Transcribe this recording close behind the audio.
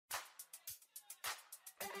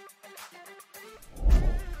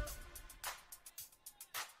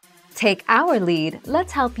Take our lead,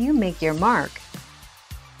 let's help you make your mark.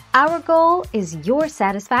 Our goal is your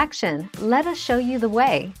satisfaction. Let us show you the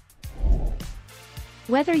way.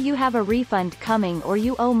 Whether you have a refund coming or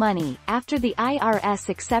you owe money, after the IRS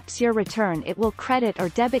accepts your return, it will credit or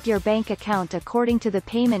debit your bank account according to the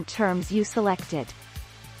payment terms you selected.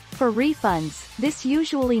 For refunds, this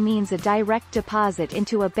usually means a direct deposit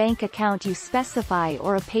into a bank account you specify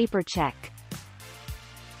or a paper check.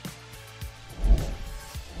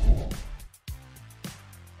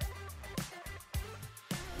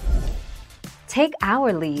 Take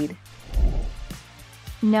our lead.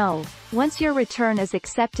 No. Once your return is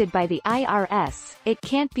accepted by the IRS, it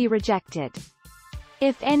can't be rejected.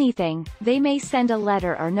 If anything, they may send a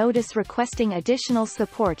letter or notice requesting additional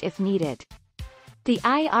support if needed. The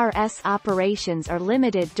IRS operations are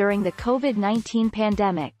limited during the COVID-19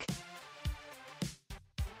 pandemic.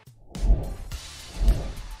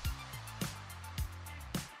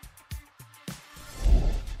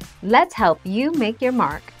 Let's help you make your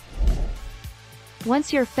mark.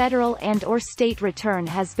 Once your federal and/or state return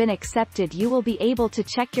has been accepted, you will be able to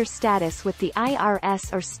check your status with the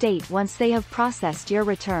IRS or state once they have processed your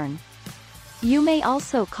return. You may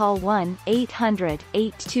also call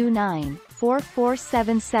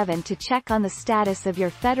 1-800-829-4477 to check on the status of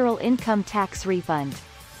your federal income tax refund.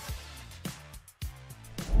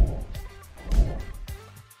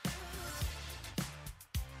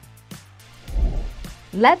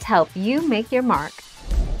 Let's help you make your mark.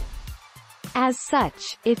 As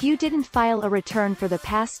such, if you didn't file a return for the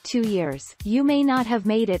past 2 years, you may not have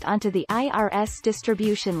made it onto the IRS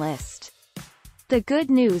distribution list. The good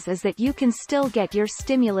news is that you can still get your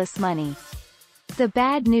stimulus money. The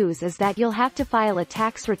bad news is that you'll have to file a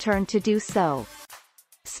tax return to do so.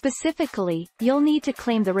 Specifically, you'll need to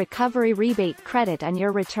claim the recovery rebate credit on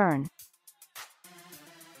your return.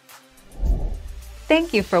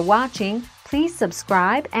 Thank you for watching. Please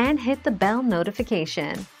subscribe and hit the bell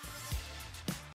notification.